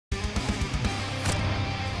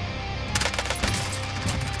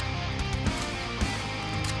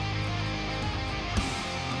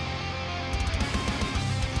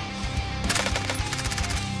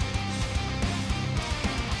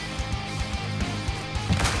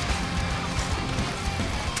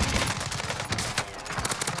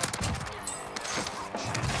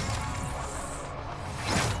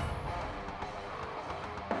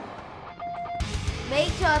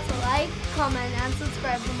comment, and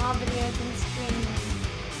subscribe for more videos and streaming.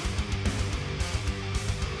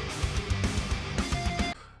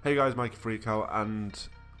 Hey guys, Mikey Freakout, and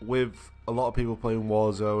with a lot of people playing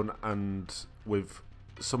Warzone and with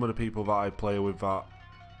some of the people that I play with that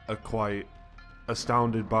are quite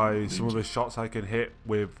astounded by some of the shots I can hit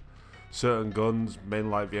with certain guns, mainly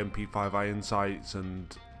like the MP5 iron sights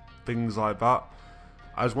and things like that,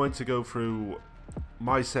 I just wanted to go through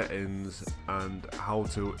my settings and how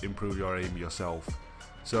to improve your aim yourself.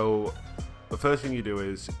 So the first thing you do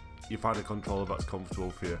is you find a controller that's comfortable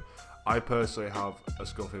for you. I personally have a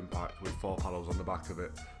Scuff Impact with 4 paddles on the back of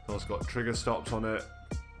it. So it's got trigger stops on it,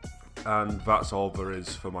 and that's all there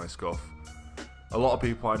is for my Scuff. A lot of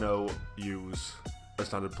people I know use a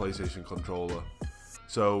standard PlayStation controller.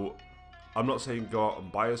 So I'm not saying go out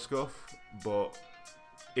and buy a Scuff, but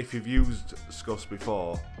if you've used Scuffs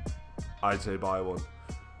before, I'd say buy one.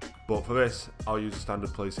 But for this, I'll use a standard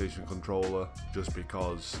PlayStation controller just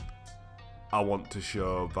because I want to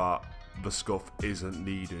show that the Scuff isn't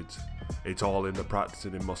needed. It's all in the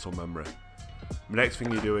practicing in muscle memory. The next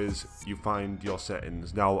thing you do is you find your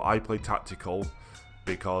settings. Now I play tactical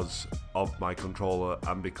because of my controller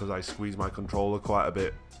and because I squeeze my controller quite a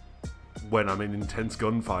bit when I'm in intense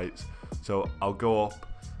gunfights. So I'll go up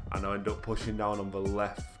and I'll end up pushing down on the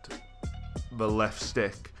left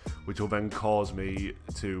stick, which will then cause me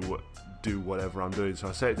to do whatever I'm doing. So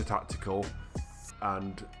I set it to tactical,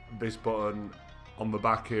 and this button on the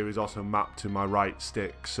back here is also mapped to my right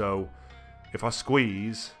stick, so if I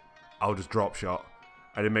squeeze, I'll just drop shot,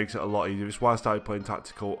 and it makes it a lot easier. It's why I started playing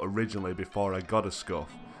tactical originally before I got a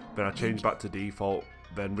Scuff. Then I changed back to default.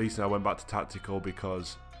 Then recently I went back to tactical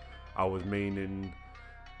because I was meaning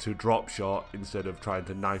to drop shot instead of trying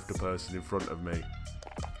to knife the person in front of me.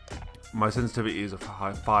 My sensitivity is a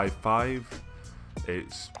 5.5.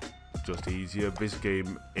 It's just easier. This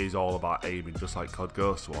game is all about aiming, just like COD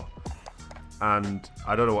Ghost War. And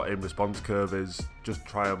I don't know what aim response curve is, just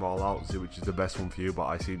try them all out, see which is the best one for you, but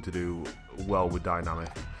I seem to do well with dynamic.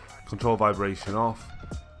 Control vibration off.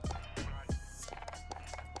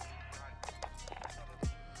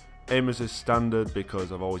 Aim assist standard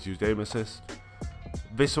because I've always used aim assist.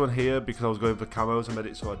 This one here, because I was going for camos, I made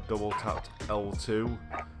it so I double tapped L2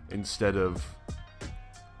 instead of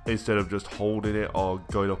just holding it or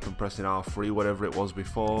going up and pressing R3, whatever it was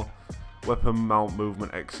before. Weapon mount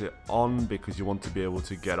movement exit on because you want to be able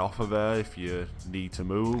to get off of there if you need to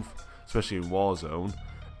move, especially in Warzone.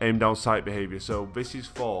 Aim down sight behavior. So this is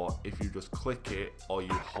for if you just click it or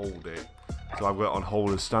you hold it. So I've got it on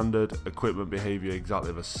hold as standard. Equipment behavior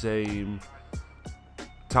exactly the same.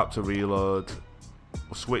 Tap to reload.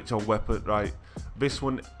 Switch on weapon. Right. This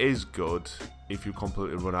one is good if you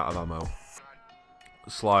completely run out of ammo.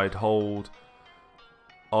 Slide hold.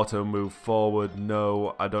 Auto move forward,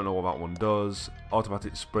 no, I don't know what that one does.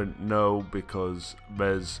 Automatic sprint, no, because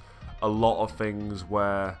there's a lot of things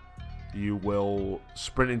where you will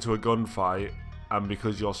sprint into a gunfight, and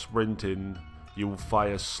because you're sprinting, you will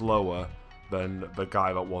fire slower than the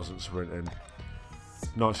guy that wasn't sprinting.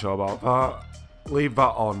 Not sure about that. Leave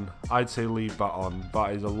that on. I'd say leave that on.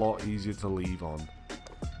 That is a lot easier to leave on.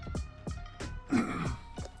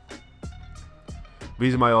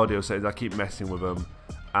 These are my audio settings. I keep messing with them,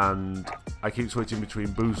 and I keep switching between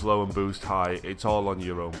boost low and boost high. It's all on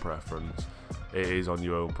your own preference. It is on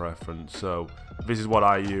your own preference. So this is what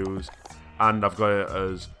I use, and I've got it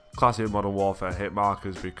as classic Modern Warfare hit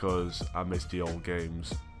markers because I missed the old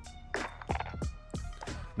games.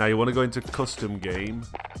 Now you want to go into custom game,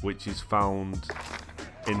 which is found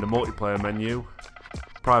in the multiplayer menu,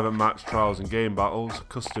 private match, trials and game battles,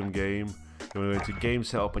 custom game. You want to go into game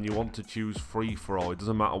setup and you want to choose free for all. It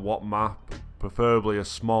doesn't matter what map, preferably a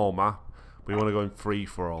small map, but you want to go in free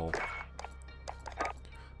for all.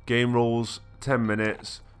 Game rules, 10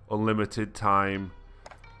 minutes, unlimited time.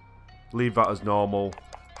 Leave that as normal.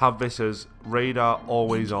 Have this as radar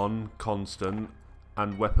always on, constant,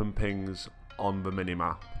 and weapon pings on the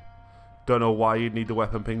minimap. Don't know why you'd need the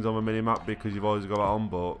weapon pings on the minimap because you've always got that on,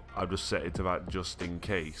 but I've just set it to that just in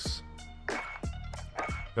case.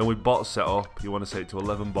 Then with bot setup, you want to set it to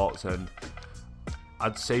 11 bots, and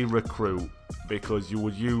I'd say recruit because you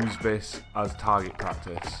would use this as target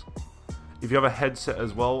practice. If you have a headset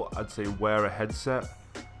as well, I'd say wear a headset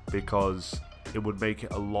because it would make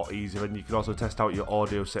it a lot easier, and you can also test out your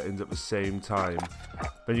audio settings at the same time.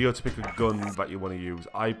 Then you go to pick a gun that you want to use.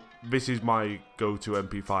 This is my go-to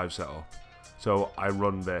MP5 setup, so I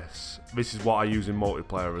run this. This is what I use in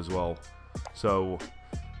multiplayer as well. So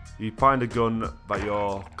you find a gun that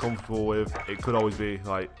you're comfortable with. It could always be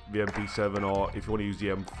like the MP7, or if you want to use the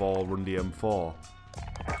M4, run the M4.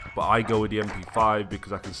 but I go with the MP5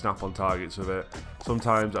 because I can snap on targets with it.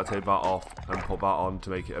 Sometimes I take that off and put that on to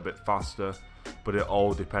make it a bit faster, but it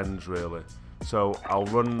all depends really. So I'll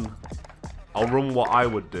run what I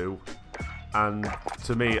would do, and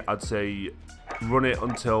to me I'd say run it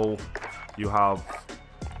until you have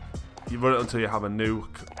a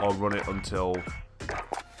nuke, or run it until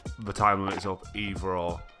the time limit's up, either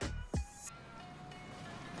or.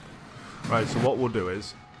 Right, so what we'll do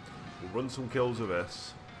is we'll run some kills with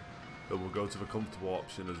this, then we'll go to the comfortable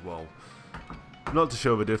option as well. Not to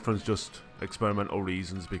show the difference, just experimental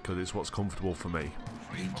reasons, because it's what's comfortable for me.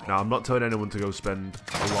 Now, I'm not telling anyone to go spend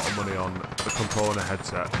a lot of money on a controller and a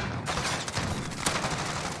headset.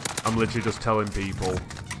 I'm literally just telling people,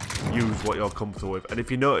 use what you're comfortable with. And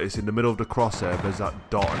if you notice, in the middle of the crosshair, there's that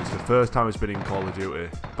dot, and it's the first time it's been in Call of Duty.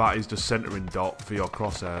 That is the centering dot for your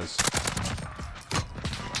crosshairs.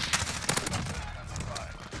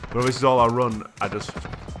 But this is all I run. I just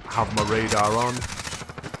have my radar on,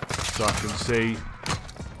 so I can see,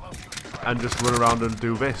 and just run around and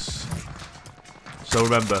do this. So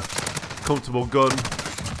remember, comfortable gun,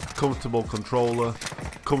 comfortable controller,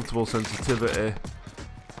 comfortable sensitivity,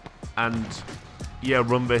 and yeah,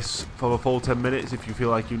 run this for a full 10 minutes if you feel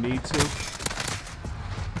like you need to,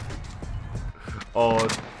 or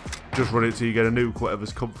just run it till you get a nuke,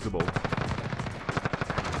 whatever's comfortable.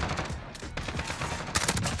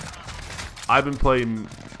 I've been playing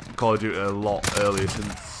Call of Duty a lot earlier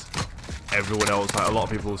since everyone else. Like, a lot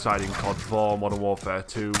of people started in COD 4, Modern Warfare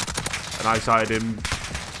 2, and I started in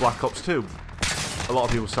Black Ops 2. A lot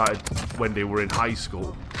of people started when they were in high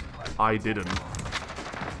school. I didn't.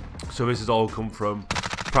 So this has all come from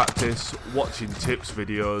practice, watching tips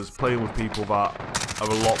videos, playing with people that are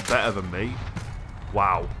a lot better than me.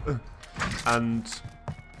 Wow. And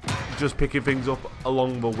just picking things up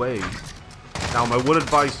along the way. Now, my one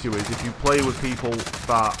advice to you is, if you play with people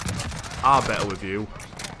that are better with you,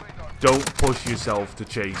 don't push yourself to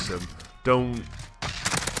chase them. Don't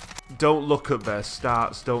look at their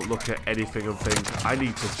stats, don't look at anything and think, I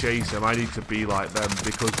need to chase them, I need to be like them,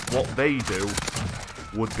 because what they do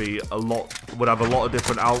would have a lot of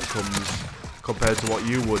different outcomes compared to what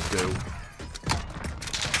you would do.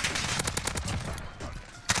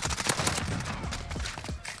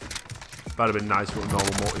 That'd have been nice for a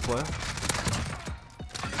normal multiplayer.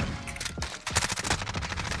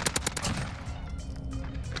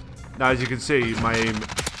 Now, as you can see, my aim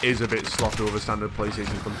is a bit sloppy with a standard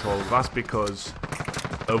PlayStation controller. That's because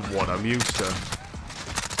of what I'm used to.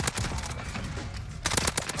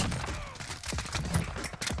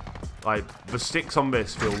 Like, the sticks on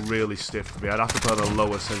this feel really stiff for me. I'd have to put on a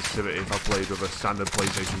lower sensitivity if I played with a standard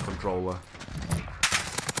PlayStation controller.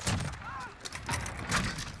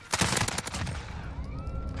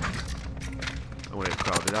 I'm going to get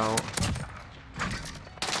crowded out.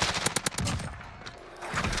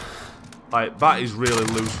 Like, that is really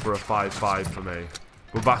loose for a 5.5 for me,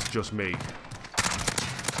 but that's just me.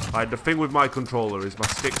 Like, the thing with my controller is my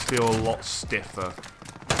sticks feel a lot stiffer.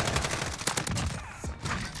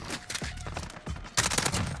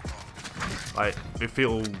 Like, they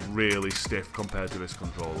feel really stiff compared to this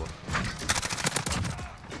controller.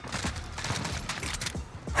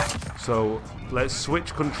 So, let's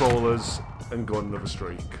switch controllers and go on another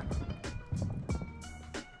streak.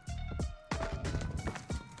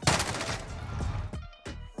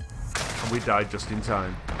 We died just in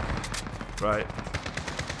time. Right.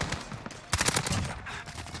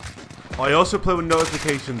 I also play with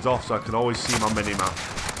notifications off, so I can always see my minimap.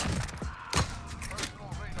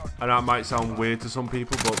 And that might sound weird to some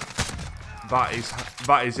people, but that is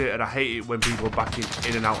it. And I hate it when people are backing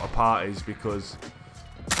in and out of parties because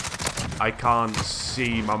I can't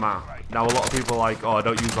see my map. Now, a lot of people are like, oh, I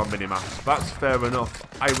don't use my minimap. That's fair enough.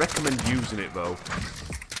 I recommend using it though.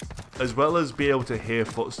 As well as be able to hear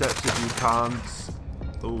footsteps. If you can't...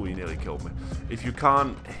 Oh, he nearly killed me. If you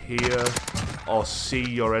can't hear or see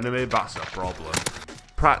your enemy, that's a problem.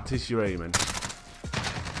 Practice your aiming.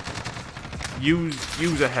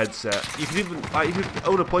 Use a headset. You can even... Like, if you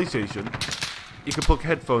own a PlayStation, you can plug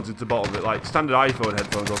headphones into the bottom of it. Like standard iPhone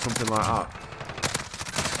headphones or something like that.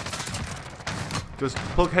 Just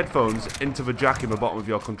plug headphones into the jack in the bottom of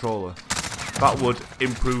your controller. That would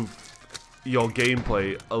improve your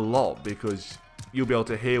gameplay a lot because you'll be able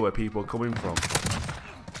to hear where people are coming from.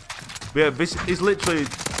 But yeah, this is literally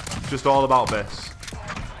just all about this.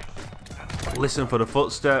 Listen for the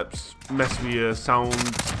footsteps, mess with your sound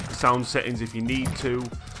settings if you need to.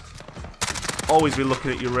 Always be looking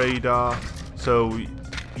at your radar so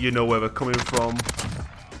you know where they're coming from.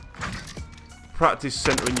 Practice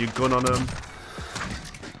centering your gun on them.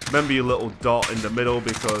 Remember your little dot in the middle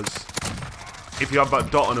because if you have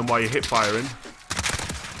that dot on them while you're hip firing,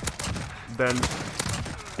 then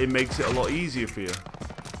it makes it a lot easier for you.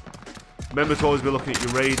 Remember to always be looking at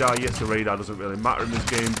your radar. Yes, the radar doesn't really matter in this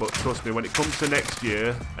game, but trust me, when it comes to next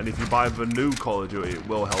year, and if you buy the new Call of Duty, it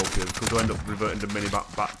will help you, because you'll end up reverting the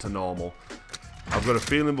minimap back to normal. I've got a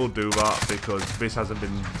feeling we'll do that, because this hasn't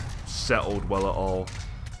been settled well at all.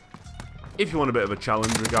 If you want a bit of a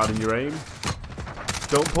challenge regarding your aim,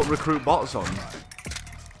 don't put recruit bots on.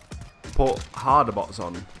 Put harder bots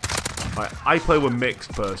on. Like, I play with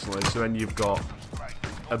mixed personally, so then you've got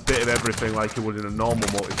a bit of everything like you would in a normal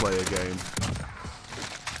multiplayer game.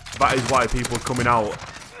 That is why people are coming out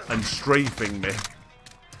and strafing me.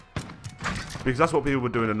 Because that's what people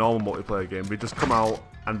would do in a normal multiplayer game. We just come out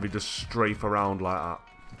and we just strafe around like that.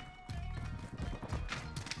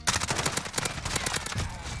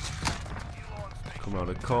 Come around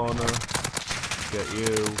the corner. Get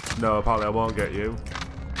you. No, apparently I won't get you.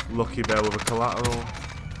 Lucky bear with a collateral.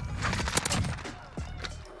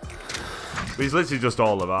 But it's literally just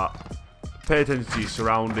all of that. Pay attention to your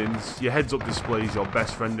surroundings. Your heads-up display is your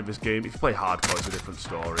best friend in this game. If you play hardcore, it's a different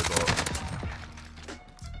story, but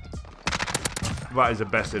that is the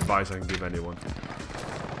best advice I can give anyone.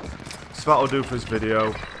 So that'll do for this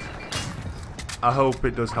video. I hope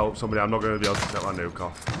it does help somebody. I'm not going to be able to set my nuke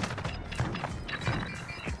off.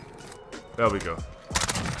 There we go.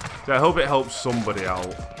 So I hope it helps somebody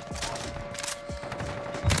out.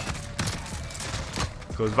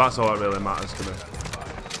 Because that's all that really matters to me.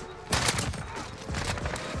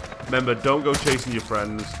 Remember, don't go chasing your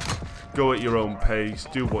friends. Go at your own pace.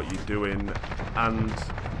 Do what you're doing. And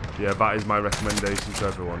yeah, that is my recommendation to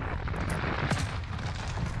everyone.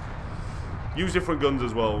 Use different guns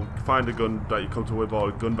as well. Find a gun that you come to with or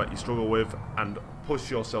a gun that you struggle with and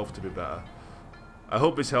push yourself to be better. I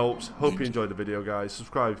hope this helps. Hope you enjoyed the video, guys.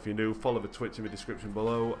 Subscribe if you're new. Follow the Twitch in the description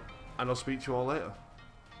below. And I'll speak to you all later.